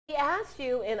We asked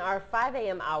you in our 5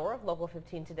 a.m. hour of Local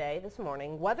 15 today, this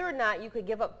morning, whether or not you could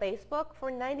give up Facebook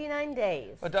for 99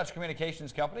 days. A Dutch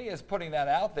communications company is putting that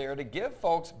out there to give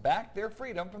folks back their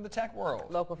freedom from the tech world.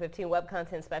 Local 15 web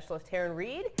content specialist Taryn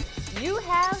Reed, you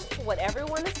have what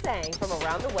everyone is saying from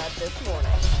around the web this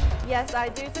morning. Yes, I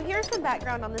do. So here's some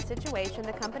background on the situation.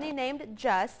 The company named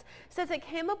Just says it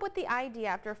came up with the idea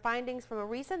after findings from a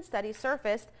recent study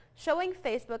surfaced showing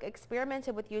Facebook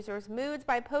experimented with users' moods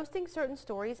by posting certain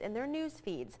stories in their news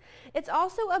feeds. It's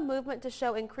also a movement to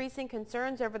show increasing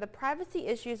concerns over the privacy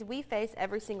issues we face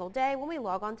every single day when we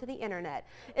log onto the internet.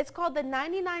 It's called the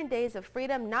 99 Days of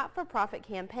Freedom Not-for-Profit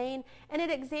campaign, and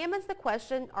it examines the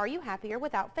question, are you happier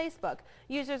without Facebook?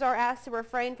 Users are asked to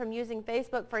refrain from using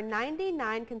Facebook for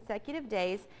 99 consecutive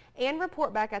days and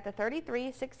report back at the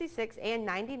 33, 66, and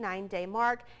 99 day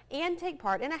mark and take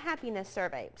part in a happiness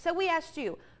survey. So we asked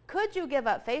you, could you give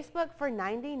up Facebook for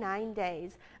 99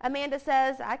 days? Amanda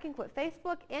says, I can quit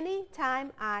Facebook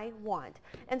anytime I want.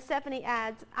 And Stephanie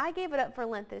adds, I gave it up for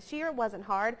Lent this year. It wasn't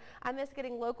hard. I miss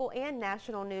getting local and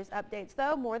national news updates,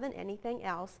 though, more than anything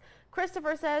else.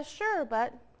 Christopher says, sure,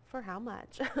 but for how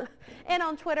much? And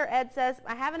on Twitter, Ed says,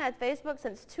 I haven't had Facebook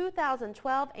since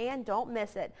 2012 and don't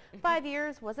miss it. 5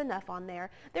 years was enough on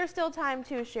there. There's still time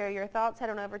to share your thoughts. Head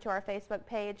on over to our Facebook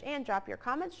page and drop your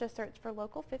comments. Just search for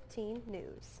Local 15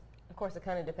 News. Of course, it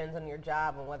kind of depends on your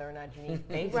job and whether or not you need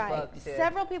Facebook. Right. To...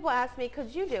 Several people asked me,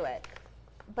 could you do it?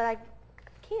 But I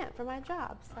can't for my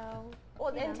job, so.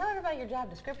 Well, and tell her about your job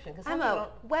description. Because I'm a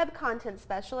web content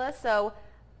specialist, so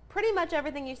pretty much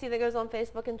everything you see that goes on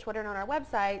Facebook and Twitter and on our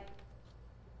website,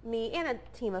 me and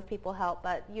a team of people help,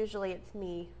 but usually it's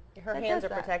me. Her hands are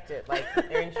protected, like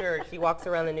they're insured. She walks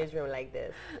around the newsroom like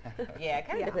this. Yeah, it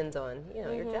kind of depends on,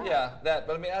 your job. Yeah, but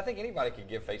I mean, I think anybody could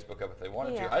give Facebook up if they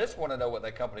wanted to. I just want to know what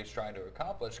that company's trying to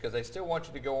accomplish, because they still want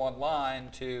you to go online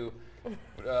to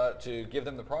give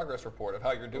them the progress report of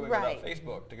how you're doing without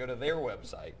Facebook, to go to their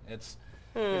website. It's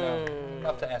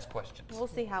enough to ask questions. We'll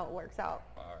see how it works out.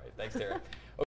 All right, thanks, Sarah.